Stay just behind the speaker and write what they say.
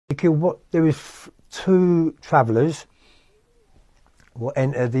killed what? There was two travellers who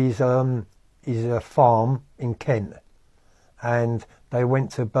entered his farm in Kent, and they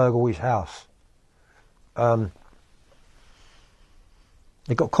went to burgle his house. They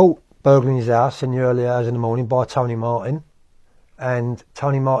got caught burgling his house in the early hours in the morning by Tony Martin, and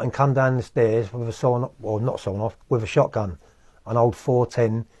Tony Martin come down the stairs with a with a shotgun, an old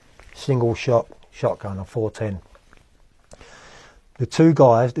 410 single shot shotgun, a 410. The two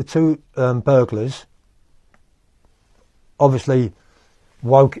guys, the two burglars, obviously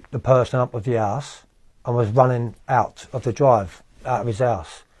woke the person up of the house and was running out of the drive, out of his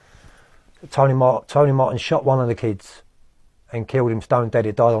house. Tony Martin shot one of the kids and killed him stone dead.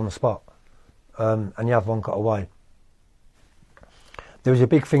 He died on the spot, and the other one got away. There was a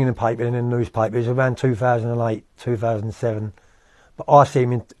big thing in the paper, in the newspaper. It was around 2008, 2007, but I see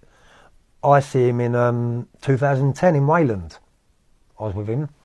him in 2010 in Wayland. I was with him.